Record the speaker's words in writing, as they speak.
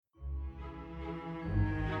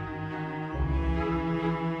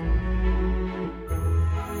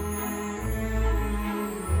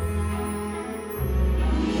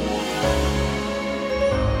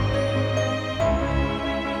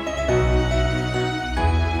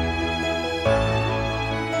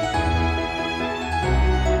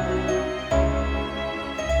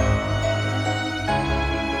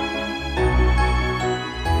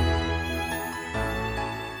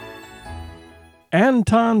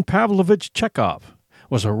Anton Pavlovich Chekhov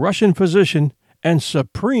was a Russian physician and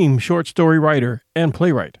supreme short story writer and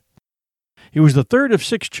playwright. He was the third of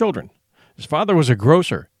 6 children. His father was a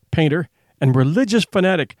grocer, painter, and religious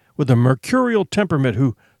fanatic with a mercurial temperament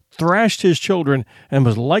who thrashed his children and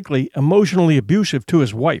was likely emotionally abusive to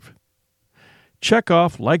his wife.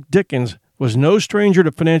 Chekhov, like Dickens, was no stranger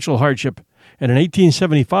to financial hardship, and in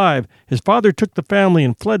 1875 his father took the family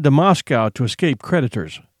and fled to Moscow to escape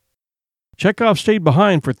creditors. Chekhov stayed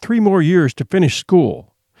behind for 3 more years to finish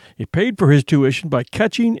school. He paid for his tuition by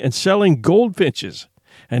catching and selling goldfinches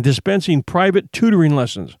and dispensing private tutoring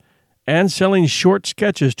lessons and selling short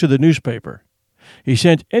sketches to the newspaper. He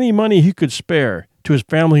sent any money he could spare to his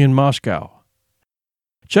family in Moscow.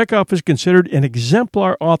 Chekhov is considered an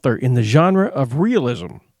exemplar author in the genre of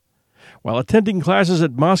realism. While attending classes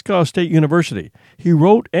at Moscow State University, he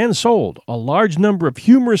wrote and sold a large number of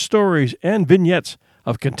humorous stories and vignettes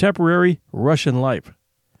of contemporary Russian life.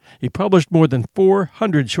 He published more than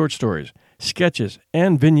 400 short stories, sketches,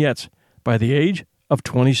 and vignettes by the age of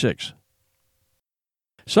 26.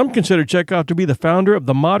 Some consider Chekhov to be the founder of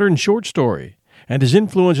the modern short story, and his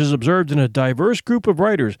influence is observed in a diverse group of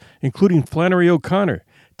writers, including Flannery O'Connor,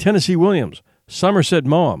 Tennessee Williams, Somerset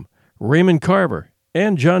Maugham, Raymond Carver,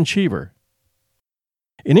 and John Cheever.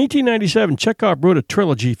 In 1897, Chekhov wrote a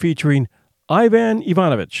trilogy featuring Ivan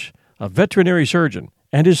Ivanovich, a veterinary surgeon,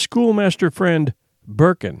 and his schoolmaster friend,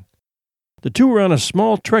 Birkin. The two were on a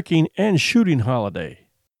small trekking and shooting holiday.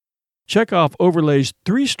 Chekhov overlays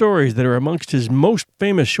 3 stories that are amongst his most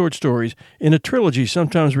famous short stories in a trilogy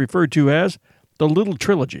sometimes referred to as the Little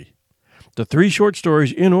Trilogy. The 3 short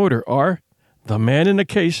stories in order are The Man in a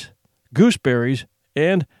Case, Gooseberries,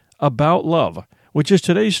 and About Love, which is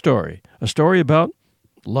today's story, a story about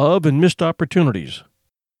love and missed opportunities.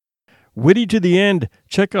 Witty to the end,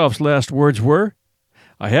 Chekhov's last words were,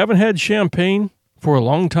 "I haven't had champagne for a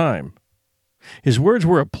long time." His words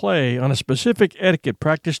were a play on a specific etiquette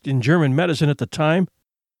practiced in German medicine at the time.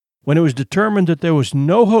 When it was determined that there was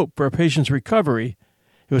no hope for a patient's recovery,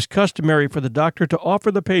 it was customary for the doctor to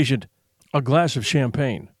offer the patient a glass of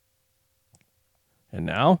champagne. And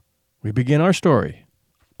now, we begin our story,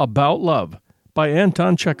 About Love, by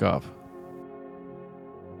Anton Chekhov.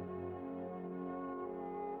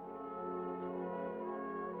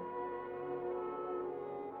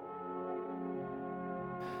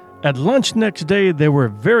 At lunch next day, there were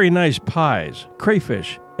very nice pies,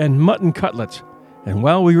 crayfish, and mutton cutlets, and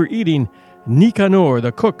while we were eating, Nicanor,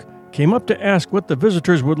 the cook, came up to ask what the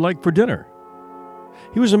visitors would like for dinner.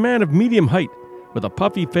 He was a man of medium height, with a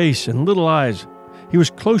puffy face and little eyes. He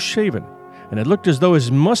was close-shaven, and it looked as though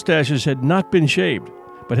his mustaches had not been shaved,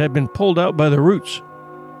 but had been pulled out by the roots.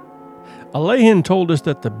 Alehin told us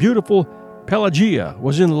that the beautiful Pelagia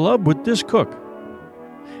was in love with this cook.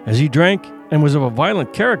 As he drank and was of a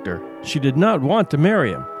violent character, she did not want to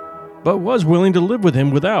marry him, but was willing to live with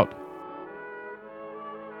him without.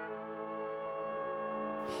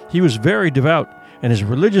 He was very devout, and his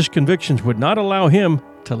religious convictions would not allow him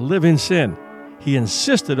to live in sin. He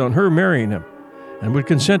insisted on her marrying him, and would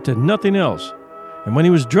consent to nothing else. And when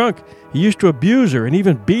he was drunk, he used to abuse her and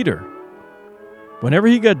even beat her. Whenever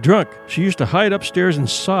he got drunk, she used to hide upstairs and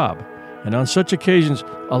sob, and on such occasions,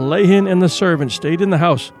 Alehin and the servant stayed in the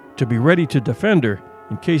house to be ready to defend her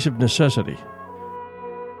in case of necessity.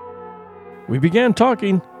 We began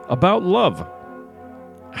talking about love.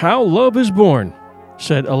 "How love is born,"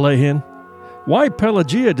 said Alehin. "Why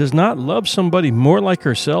Pelagia does not love somebody more like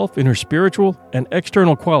herself in her spiritual and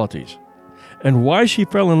external qualities, and why she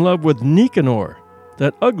fell in love with Nicanor,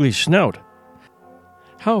 that ugly snout.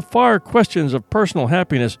 How far questions of personal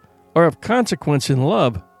happiness are of consequence in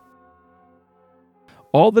love.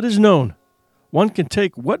 All that is known, one can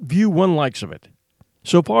take what view one likes of it.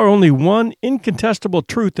 So far only one incontestable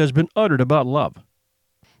truth has been uttered about love.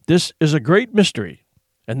 This is a great mystery,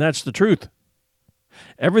 and that's the truth.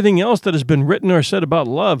 Everything else that has been written or said about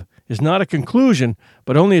love is not a conclusion,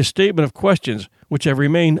 but only a statement of questions which have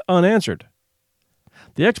remained unanswered.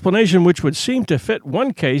 The explanation which would seem to fit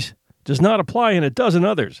one case does not apply in a dozen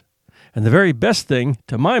others, and the very best thing,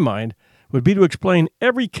 to my mind, would be to explain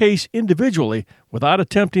every case individually without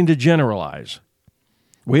attempting to generalize.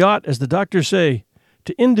 We ought, as the doctors say,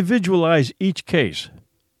 to individualize each case."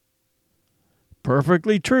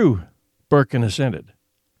 "Perfectly true," Birkin assented.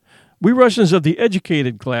 "We Russians of the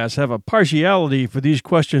educated class have a partiality for these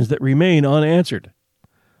questions that remain unanswered.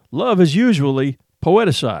 Love is usually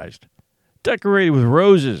poeticized, decorated with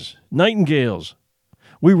roses, nightingales.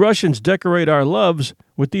 We Russians decorate our loves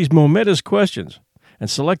with these momentous questions, and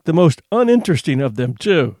select the most uninteresting of them,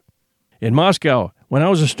 too. In Moscow, when I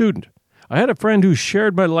was a student, I had a friend who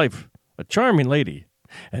shared my life, a charming lady,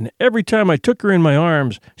 And every time I took her in my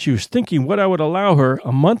arms, she was thinking what I would allow her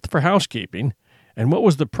a month for housekeeping and what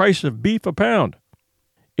was the price of beef a pound.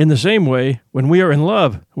 In the same way, when we are in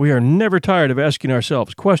love, we are never tired of asking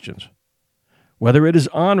ourselves questions. Whether it is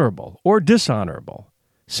honorable or dishonorable,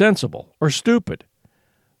 sensible or stupid,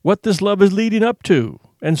 what this love is leading up to,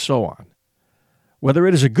 and so on. Whether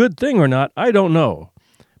it is a good thing or not, I don't know,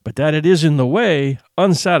 but that it is in the way,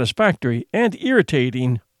 unsatisfactory, and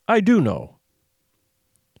irritating, I do know.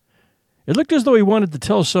 It looked as though he wanted to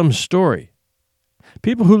tell some story.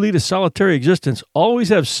 People who lead a solitary existence always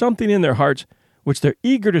have something in their hearts which they're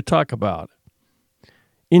eager to talk about.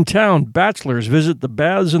 In town, bachelors visit the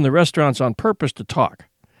baths and the restaurants on purpose to talk,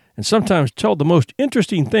 and sometimes tell the most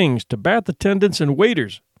interesting things to bath attendants and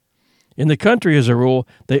waiters. In the country, as a rule,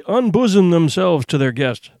 they unbosom themselves to their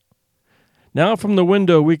guests. Now from the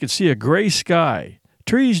window we could see a gray sky,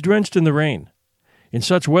 trees drenched in the rain. In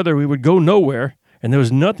such weather we would go nowhere, and there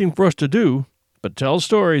was nothing for us to do but tell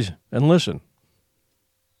stories and listen.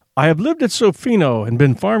 I have lived at Sofino and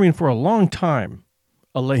been farming for a long time,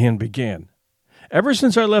 Alehan began, ever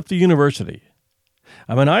since I left the university.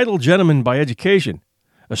 I'm an idle gentleman by education,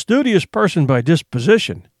 a studious person by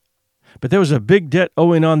disposition, but there was a big debt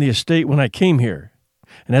owing on the estate when I came here,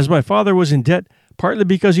 and as my father was in debt, partly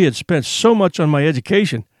because he had spent so much on my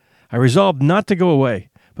education, I resolved not to go away,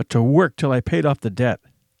 but to work till I paid off the debt.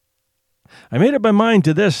 I made up my mind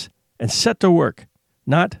to this and set to work,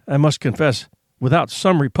 not, I must confess, without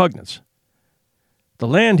some repugnance. The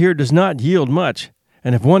land here does not yield much,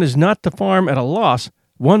 and if one is not to farm at a loss,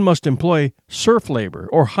 one must employ serf labor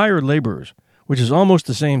or hired laborers, which is almost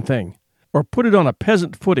the same thing, or put it on a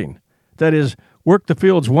peasant footing, that is, work the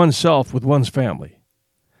fields oneself with one's family.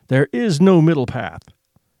 There is no middle path.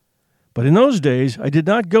 But in those days I did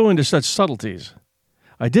not go into such subtleties.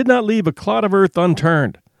 I did not leave a clod of earth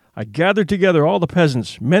unturned. I gathered together all the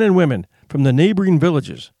peasants, men and women, from the neighboring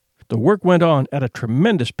villages. The work went on at a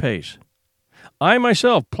tremendous pace. I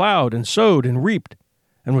myself plowed and sowed and reaped,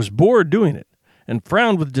 and was bored doing it, and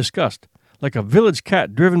frowned with disgust, like a village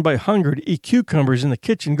cat driven by hunger to eat cucumbers in the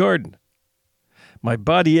kitchen garden. My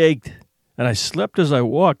body ached, and I slept as I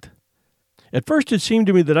walked. At first it seemed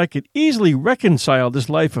to me that I could easily reconcile this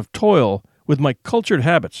life of toil with my cultured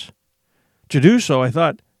habits. To do so, I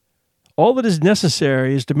thought, all that is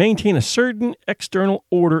necessary is to maintain a certain external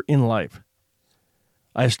order in life.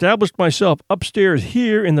 I established myself upstairs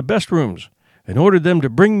here in the best rooms, and ordered them to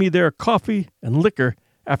bring me their coffee and liquor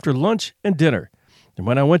after lunch and dinner, and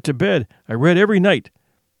when I went to bed I read every night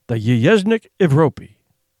the Yeznik Evropi.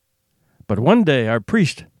 But one day our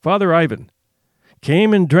priest, Father Ivan,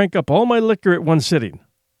 came and drank up all my liquor at one sitting,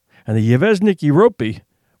 and the Yeznik Evropi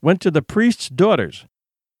went to the priest's daughters.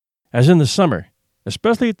 As in the summer,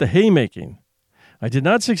 especially at the haymaking, I did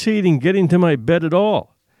not succeed in getting to my bed at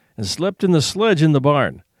all, and slept in the sledge in the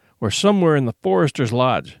barn, or somewhere in the forester's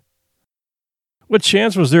lodge. What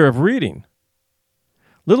chance was there of reading?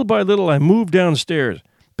 Little by little I moved downstairs,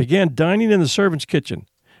 began dining in the servants' kitchen,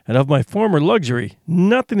 and of my former luxury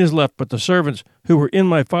nothing is left but the servants who were in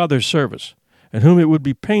my father's service, and whom it would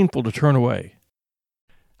be painful to turn away.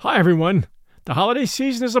 Hi, everyone. The holiday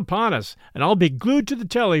season is upon us, and I'll be glued to the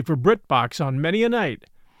telly for BritBox on many a night.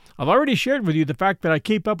 I've already shared with you the fact that I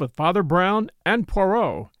keep up with Father Brown and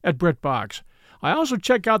Poirot at BritBox. I also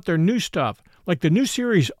check out their new stuff, like the new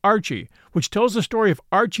series Archie, which tells the story of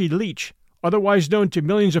Archie Leach, otherwise known to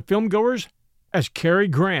millions of filmgoers as Cary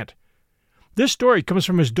Grant. This story comes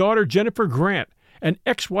from his daughter Jennifer Grant and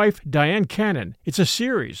ex-wife Diane Cannon. It's a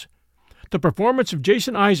series. The performance of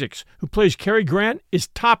Jason Isaacs, who plays Cary Grant, is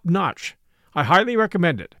top-notch. I highly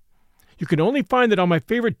recommend it. You can only find it on my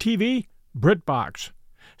favorite TV, BritBox.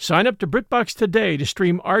 Sign up to BritBox today to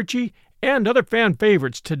stream Archie and other fan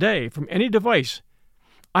favorites today from any device.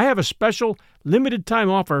 I have a special limited-time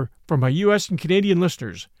offer for my U.S. and Canadian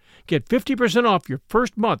listeners. Get 50% off your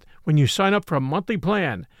first month when you sign up for a monthly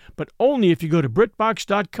plan, but only if you go to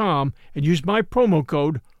BritBox.com and use my promo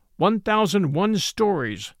code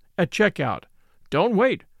 1001stories at checkout. Don't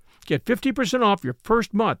wait. Get 50% off your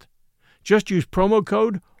first month. Just use promo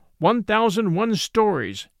code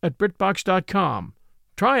 1001stories at BritBox.com.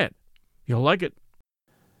 Try it. You'll like it.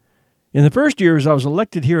 In the first years, I was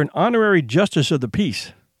elected here an honorary justice of the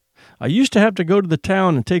peace. I used to have to go to the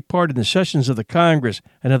town and take part in the sessions of the Congress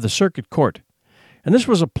and of the Circuit Court, and this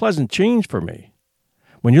was a pleasant change for me.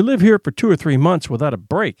 When you live here for 2 or 3 months without a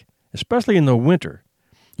break, especially in the winter,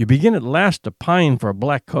 you begin at last to pine for a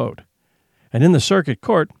black coat. And in the Circuit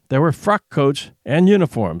Court, there were frock coats and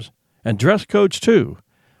uniforms, and dress coats too,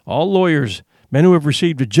 all lawyers, men who have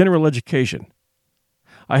received a general education.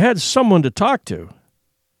 I had someone to talk to.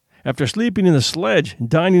 after sleeping in the sledge and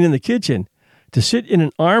dining in the kitchen, to sit in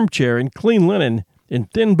an armchair in clean linen, in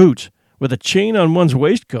thin boots, with a chain on one's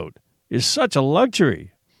waistcoat, is such a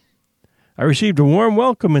luxury. I received a warm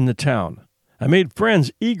welcome in the town. I made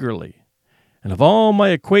friends eagerly. And of all my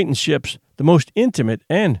acquaintanceships, the most intimate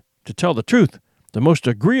and, to tell the truth, the most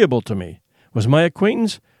agreeable to me was my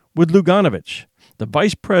acquaintance with Luganovich, the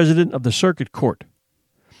vice president of the circuit court.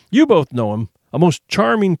 You both know him, a most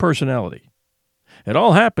charming personality. It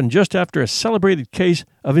all happened just after a celebrated case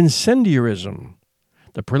of incendiarism.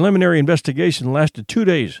 The preliminary investigation lasted 2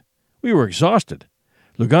 days. We were exhausted.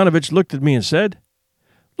 Luganovich looked at me and said,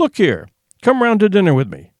 "Look here, come round to dinner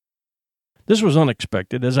with me." This was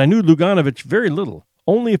unexpected, as I knew Luganovich very little,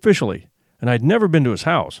 only officially, and I'd never been to his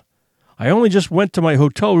house. I only just went to my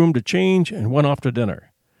hotel room to change and went off to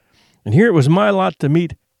dinner. And here it was my lot to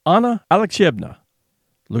meet Anna Alexeyevna,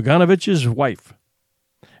 Luganovich's wife.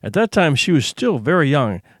 At that time she was still very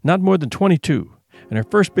young, not more than 22, and her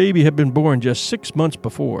first baby had been born just 6 months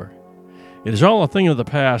before. It is all a thing of the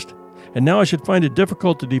past, and now I should find it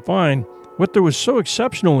difficult to define what there was so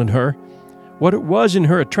exceptional in her. What it was in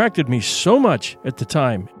her attracted me so much at the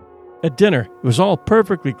time. At dinner, it was all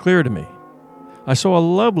perfectly clear to me. I saw a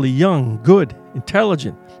lovely, young, good,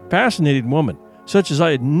 intelligent, fascinating woman, such as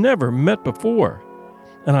I had never met before.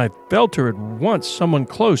 And I felt her at once someone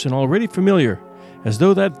close and already familiar, as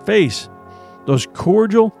though that face, those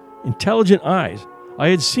cordial, intelligent eyes, I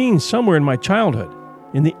had seen somewhere in my childhood,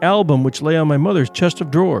 in the album which lay on my mother's chest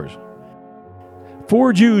of drawers.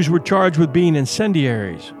 4 Jews were charged with being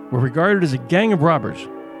incendiaries, were regarded as a gang of robbers,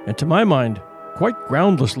 and to my mind, quite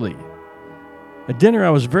groundlessly. At dinner I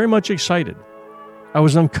was very much excited. I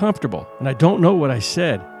was uncomfortable, and I don't know what I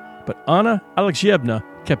said, but Anna Alexeyevna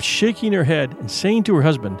kept shaking her head and saying to her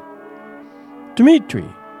husband, "Dmitri,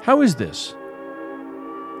 how is this?"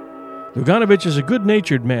 Luganovich is a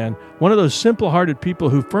good-natured man, one of those simple-hearted people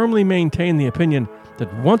who firmly maintain the opinion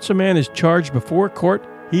that once a man is charged before a court,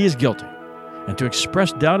 he is guilty, and to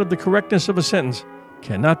express doubt of the correctness of a sentence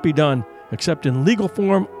cannot be done except in legal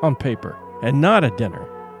form on paper, and not at dinner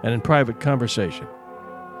and in private conversation.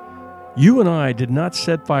 "You and I did not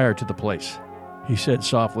set fire to the place," he said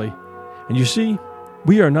softly, "and you see,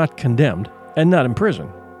 we are not condemned and not in prison."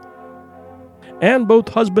 And both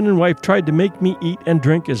husband and wife tried to make me eat and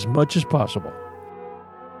drink as much as possible.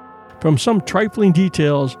 From some trifling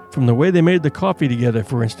details, from the way they made the coffee together,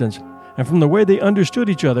 for instance, and from the way they understood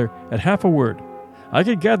each other at half a word, I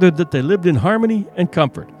could gather that they lived in harmony and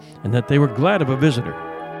comfort, and that they were glad of a visitor.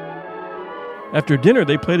 After dinner,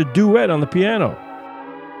 they played a duet on the piano.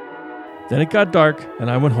 Then it got dark, and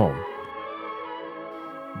I went home.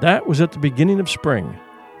 That was at the beginning of spring.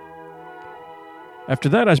 After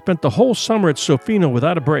that, I spent the whole summer at Sofino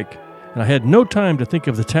without a break, and I had no time to think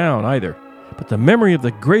of the town either, but the memory of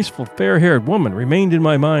the graceful, fair-haired woman remained in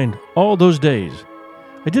my mind all those days.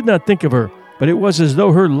 I did not think of her, but it was as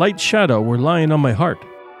though her light shadow were lying on my heart.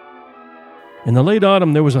 In the late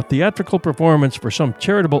autumn, there was a theatrical performance for some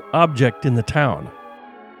charitable object in the town.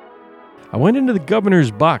 I went into the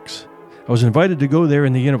governor's box. I was invited to go there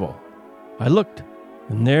in the interval. I looked,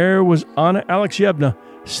 and there was Anna Alexeyevna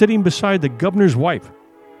sitting beside the governor's wife,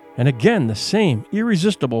 and again the same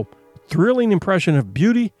irresistible, thrilling impression of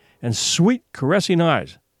beauty and sweet, caressing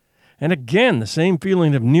eyes, and again the same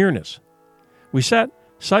feeling of nearness. We sat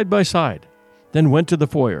side by side, then went to the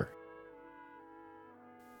foyer.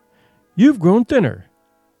 "You've grown thinner,"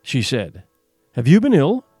 she said. "Have you been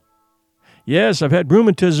ill?" "Yes, I've had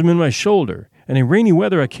rheumatism in my shoulder, and in rainy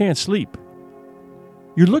weather I can't sleep."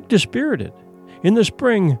 "You look dispirited. In the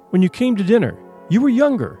spring, when you came to dinner, you were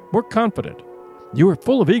younger, more confident. You were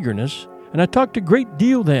full of eagerness, and I talked a great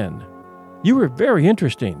deal then. You were very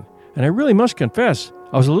interesting, and I really must confess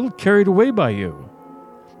I was a little carried away by you.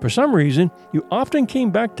 For some reason, you often came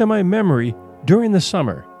back to my memory during the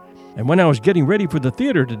summer, and when I was getting ready for the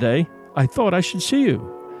theater today, I thought I should see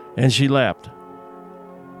you." And she laughed.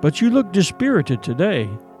 "But you look dispirited today,"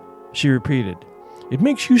 she repeated. "It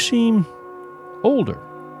makes you seem older."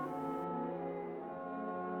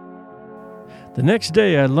 The next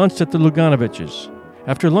day I lunched at the Luganoviches.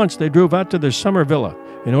 After lunch they drove out to their summer villa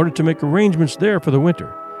in order to make arrangements there for the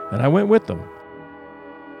winter, and I went with them.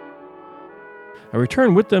 I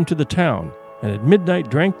returned with them to the town, and at midnight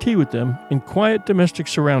drank tea with them in quiet domestic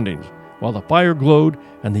surroundings, while the fire glowed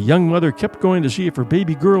and the young mother kept going to see if her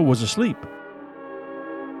baby girl was asleep.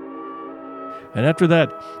 And after that,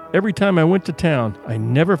 every time I went to town, I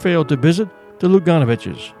never failed to visit the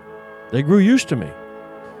Luganoviches. They grew used to me,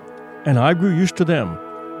 and I grew used to them.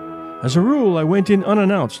 As a rule, I went in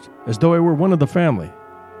unannounced, as though I were one of the family.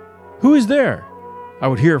 "Who is there?" I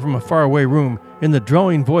would hear from a faraway room in the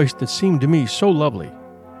drawling voice that seemed to me so lovely.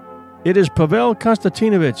 "It is Pavel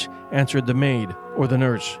Konstantinovich," answered the maid or the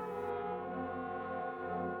nurse.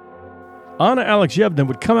 Anna Alexeyevna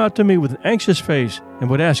would come out to me with an anxious face and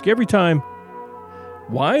would ask every time,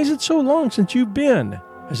 "Why is it so long since you've been?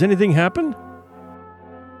 Has anything happened?"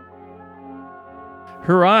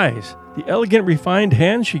 Her eyes, the elegant, refined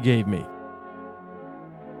hands she gave me,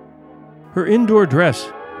 her indoor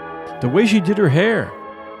dress, the way she did her hair,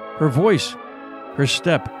 her voice, her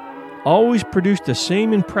step, always produced the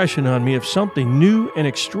same impression on me of something new and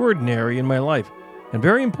extraordinary in my life, and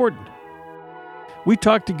very important. We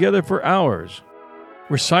talked together for hours,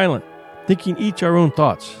 were silent, thinking each our own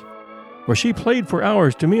thoughts, or she played for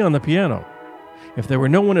hours to me on the piano. If there were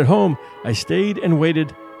no one at home, I stayed and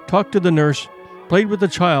waited, talked to the nurse, played with the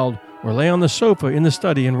child, or lay on the sofa in the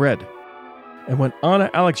study and read. And when Anna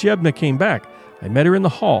Alexeyevna came back, I met her in the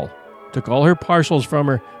hall, took all her parcels from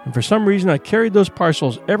her, and for some reason I carried those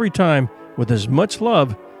parcels every time with as much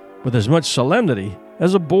love, with as much solemnity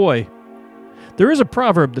as a boy. There is a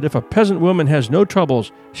proverb that if a peasant woman has no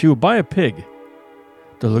troubles, she will buy a pig.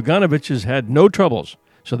 The Luganoviches had no troubles,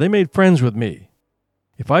 so they made friends with me.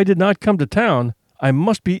 If I did not come to town, I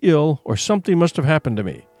must be ill or something must have happened to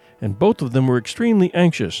me, and both of them were extremely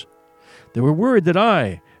anxious. They were worried that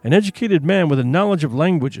I, an educated man with a knowledge of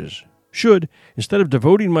languages, should, instead of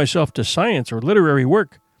devoting myself to science or literary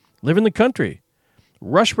work, live in the country,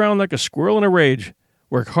 rush round like a squirrel in a rage,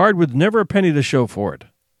 work hard with never a penny to show for it.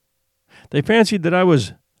 They fancied that I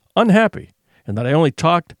was unhappy, and that I only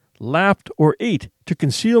talked, laughed, or ate to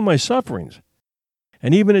conceal my sufferings.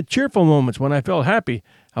 And even at cheerful moments when I felt happy,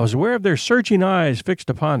 I was aware of their searching eyes fixed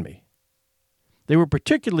upon me. They were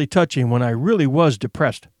particularly touching when I really was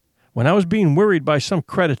depressed, when I was being worried by some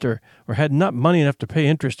creditor or had not money enough to pay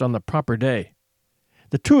interest on the proper day.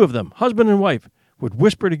 The two of them, husband and wife, would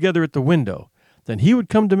whisper together at the window. Then he would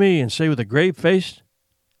come to me and say with a grave face,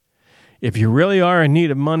 "If you really are in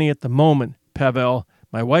need of money at the moment, Pavel,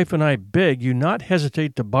 my wife and I beg you not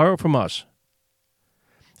hesitate to borrow from us."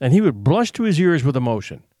 And he would blush to his ears with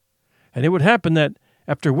emotion. And it would happen that,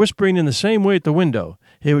 after whispering in the same way at the window,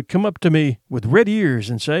 he would come up to me with red ears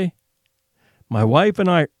and say, "My wife and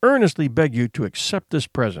I earnestly beg you to accept this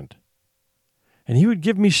present." And he would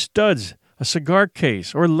give me studs, a cigar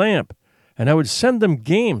case, or lamp, and I would send them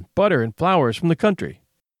game, butter, and flowers from the country.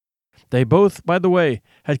 They both, by the way,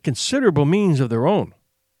 had considerable means of their own.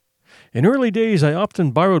 In early days I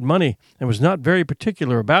often borrowed money and was not very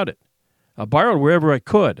particular about it. I borrowed wherever I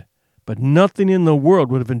could, but nothing in the world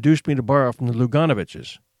would have induced me to borrow from the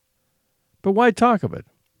Luganoviches. But why talk of it?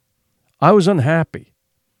 I was unhappy.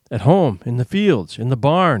 At home, in the fields, in the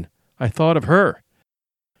barn, I thought of her.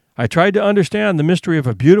 I tried to understand the mystery of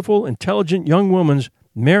a beautiful, intelligent young woman's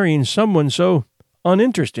marrying someone so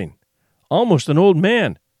uninteresting, almost an old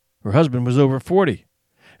man. Her husband was over 40,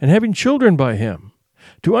 and having children by him.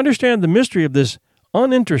 To understand the mystery of this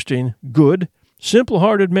uninteresting, good,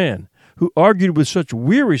 simple-hearted man who argued with such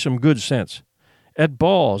wearisome good sense, at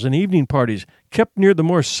balls and evening parties kept near the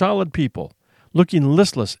more solid people, looking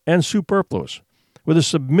listless and superfluous, with a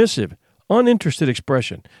submissive, uninterested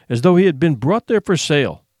expression, as though he had been brought there for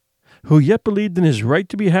sale, who yet believed in his right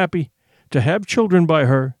to be happy, to have children by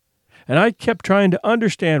her, and I kept trying to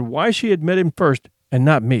understand why she had met him first and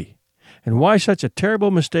not me, and why such a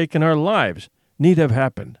terrible mistake in our lives need have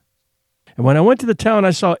happened. And when I went to the town,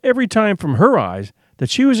 I saw every time from her eyes that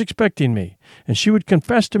she was expecting me, and she would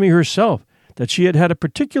confess to me herself that she had had a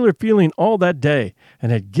particular feeling all that day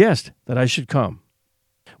and had guessed that I should come.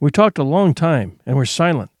 We talked a long time and were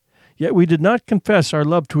silent, yet we did not confess our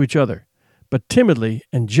love to each other, but timidly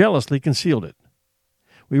and jealously concealed it.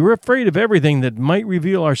 We were afraid of everything that might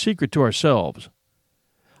reveal our secret to ourselves.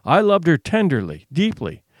 I loved her tenderly,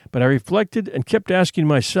 deeply, but I reflected and kept asking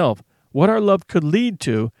myself what our love could lead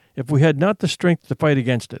to if we had not the strength to fight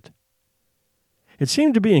against it. It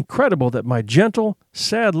seemed to be incredible that my gentle,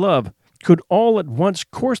 sad love could all at once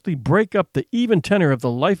coarsely break up the even tenor of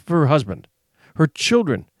the life of her husband, her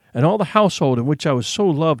children, and all the household in which I was so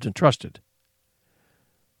loved and trusted.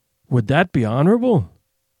 Would that be honorable?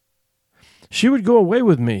 She would go away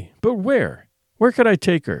with me, but where? Where could I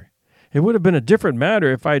take her? It would have been a different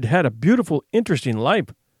matter if I had had a beautiful, interesting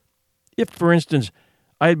life. If, for instance,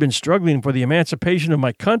 I had been struggling for the emancipation of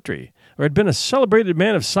my country, or had been a celebrated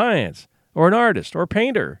man of science, or an artist, or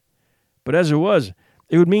painter. But as it was,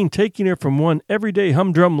 it would mean taking her from one everyday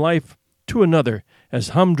humdrum life to another as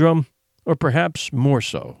humdrum, or perhaps more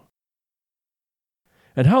so.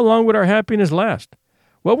 And how long would our happiness last?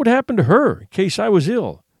 What would happen to her in case I was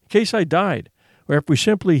ill, in case I died, or if we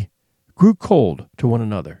simply grew cold to one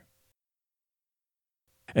another?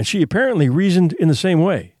 and she apparently reasoned in the same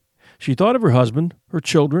way. She thought of her husband, her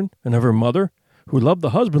children, and of her mother, who loved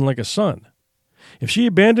the husband like a son. If she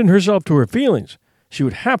abandoned herself to her feelings, she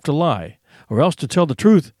would have to lie, or else to tell the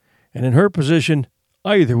truth, and in her position,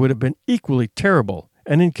 either would have been equally terrible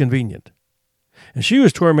and inconvenient. And she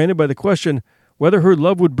was tormented by the question whether her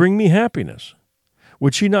love would bring me happiness.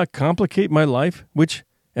 Would she not complicate my life, which,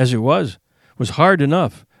 as it was hard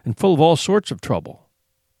enough and full of all sorts of trouble?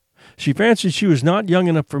 She fancied she was not young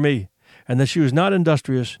enough for me, and that she was not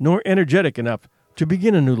industrious nor energetic enough to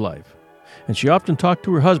begin a new life. And she often talked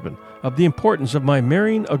to her husband of the importance of my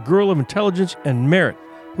marrying a girl of intelligence and merit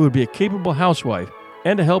who would be a capable housewife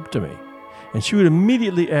and a help to me. And she would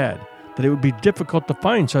immediately add that it would be difficult to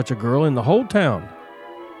find such a girl in the whole town.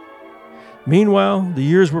 Meanwhile, the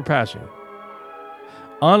years were passing.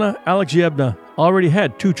 Anna Alexievna already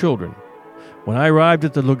had 2 children. When I arrived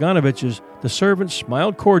at the Luganoviches, the servants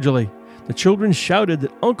smiled cordially. The children shouted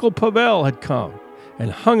that Uncle Pavel had come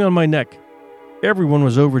and hung on my neck. Everyone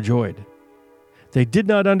was overjoyed. They did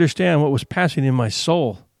not understand what was passing in my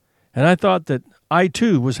soul, and I thought that I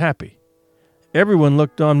too was happy. Everyone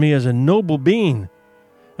looked on me as a noble being,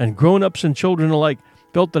 and grown-ups and children alike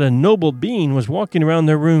felt that a noble being was walking around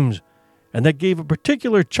their rooms, and that gave a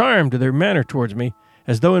particular charm to their manner towards me,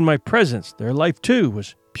 as though in my presence their life too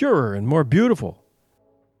was purer and more beautiful.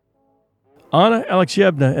 Anna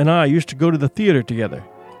Alexievna and I used to go to the theater together,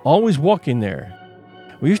 always walking there.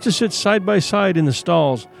 We used to sit side by side in the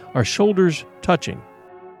stalls, our shoulders touching.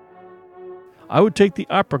 I would take the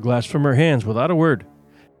opera glass from her hands without a word,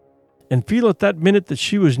 and feel at that minute that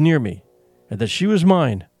she was near me, and that she was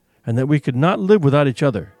mine, and that we could not live without each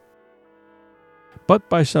other. But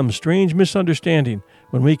by some strange misunderstanding,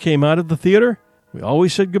 when we came out of the theater, we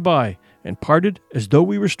always said goodbye and parted as though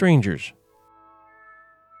we were strangers.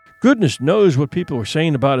 Goodness knows what people were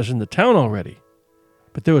saying about us in the town already,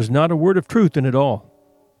 but there was not a word of truth in it all.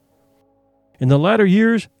 In the latter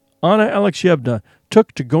years, Anna Alexievna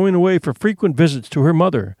took to going away for frequent visits to her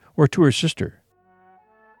mother or to her sister.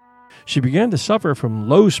 She began to suffer from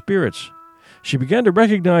low spirits. She began to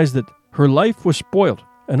recognize that her life was spoilt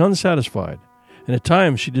and unsatisfied, and at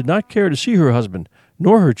times she did not care to see her husband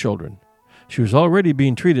nor her children. She was already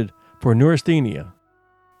being treated for neurasthenia.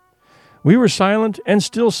 We were silent and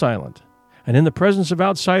still silent, and in the presence of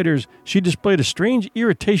outsiders she displayed a strange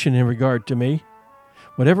irritation in regard to me.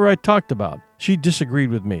 Whatever I talked about, she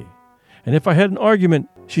disagreed with me, and if I had an argument,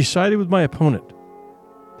 she sided with my opponent.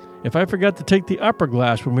 If I forgot to take the opera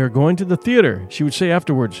glass when we were going to the theater, she would say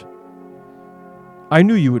afterwards, "I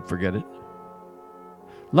knew you would forget it."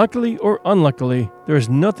 Luckily or unluckily, there is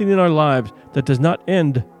nothing in our lives that does not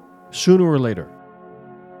end sooner or later.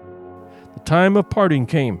 The time of parting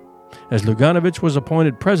came, as Luganovich was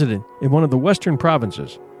appointed president in one of the western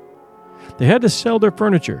provinces. They had to sell their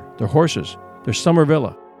furniture, their horses, their summer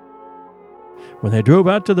villa. When they drove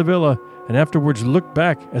out to the villa and afterwards looked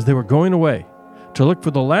back as they were going away, to look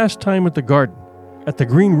for the last time at the garden, at the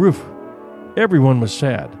green roof, everyone was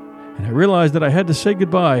sad, and I realized that I had to say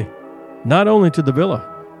goodbye, not only to the villa.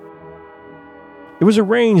 It was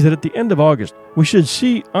arranged that at the end of August we should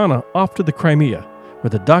see Anna off to the Crimea, where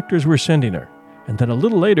the doctors were sending her, and that a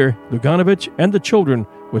little later Luganovich and the children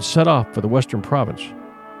would set off for the western province.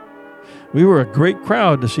 We were a great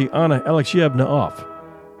crowd to see Anna Alexievna off.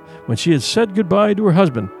 When she had said goodbye to her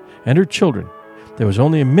husband and her children, there was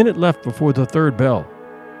only a minute left before the 3rd bell.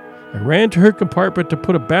 I ran to her compartment to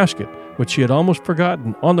put a basket, which she had almost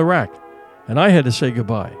forgotten, on the rack, and I had to say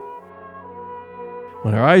goodbye.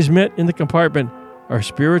 When our eyes met in the compartment, our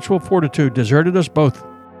spiritual fortitude deserted us both.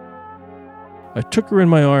 I took her in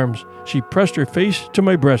my arms, she pressed her face to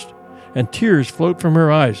my breast, and tears flowed from her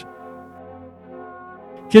eyes.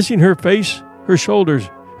 Kissing her face, her shoulders,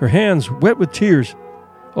 her hands wet with tears,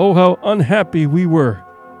 oh, how unhappy we were.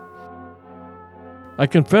 I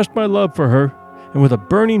confessed my love for her, and with a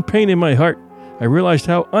burning pain in my heart, I realized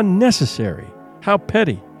how unnecessary, how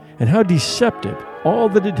petty, and how deceptive all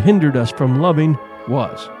that had hindered us from loving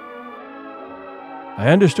was. I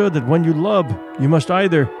understood that when you love, you must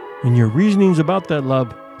either, in your reasonings about that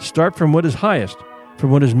love, start from what is highest, from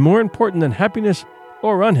what is more important than happiness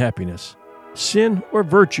or unhappiness, sin or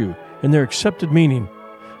virtue in their accepted meaning,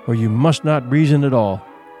 or you must not reason at all.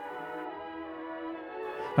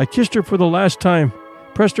 I kissed her for the last time,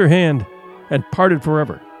 pressed her hand, and parted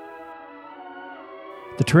forever.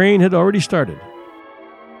 The train had already started.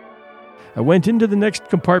 I went into the next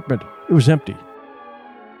compartment. It was empty.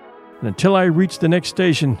 And until I reached the next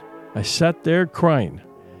station, I sat there crying.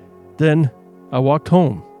 Then I walked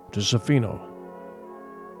home to Sofino.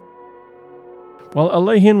 While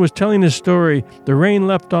Alehin was telling his story, the rain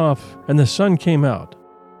left off and the sun came out.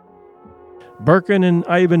 Birkin and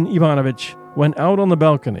Ivan Ivanovich went out on the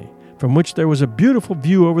balcony, from which there was a beautiful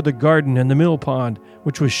view over the garden and the mill pond,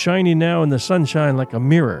 which was shining now in the sunshine like a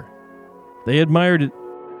mirror. They admired it,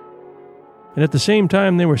 and at the same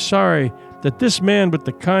time they were sorry that this man with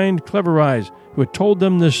the kind, clever eyes who had told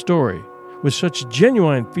them this story, with such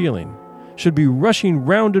genuine feeling, should be rushing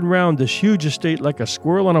round and round this huge estate like a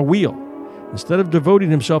squirrel on a wheel, instead of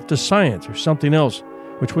devoting himself to science or something else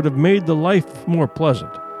which would have made the life more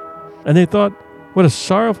pleasant. And they thought what a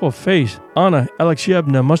sorrowful face Anna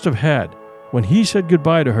Alexievna must have had when he said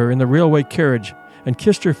goodbye to her in the railway carriage and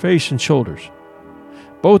kissed her face and shoulders.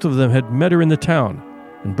 Both of them had met her in the town,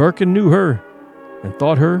 and Birkin knew her and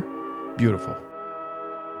thought her beautiful.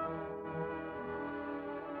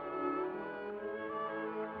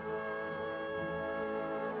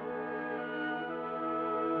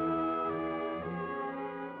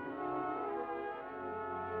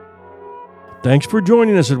 Thanks for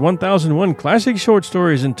joining us at 1001 Classic Short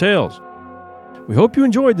Stories and Tales. We hope you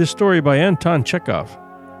enjoyed this story by Anton Chekhov.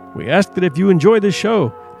 We ask that if you enjoy this show,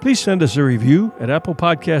 please send us a review at Apple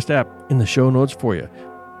Podcast app in the show notes for you.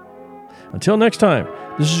 Until next time,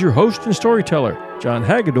 this is your host and storyteller, John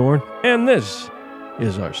Hagedorn, and this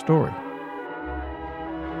is our story.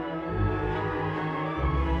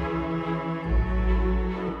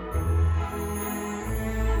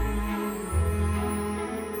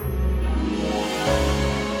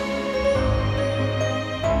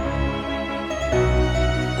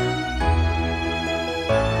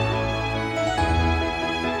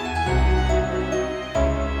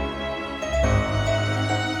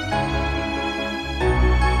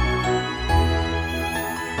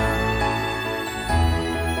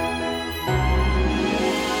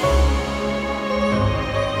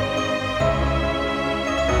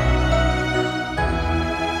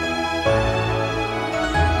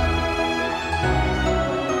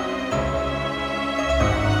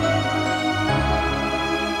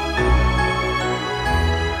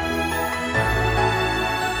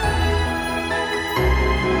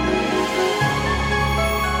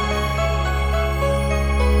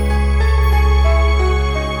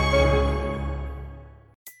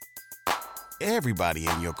 Everybody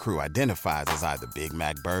in your crew identifies as either Big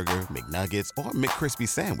Mac Burger, McNuggets, or McCrispy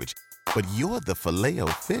Sandwich. But you're the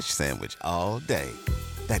Filet-O-Fish Sandwich all day.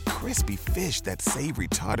 That crispy fish, that savory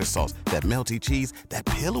tartar sauce, that melty cheese, that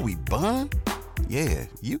pillowy bun. Yeah,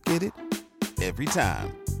 you get it. Every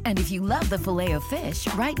time. And if you love the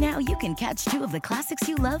Filet-O-Fish, right now you can catch two of the classics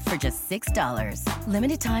you love for just $6.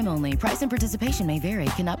 Limited time only. Price and participation may vary.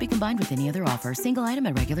 Cannot be combined with any other offer. Single item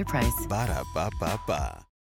at regular price. Ba-da-ba-ba-ba.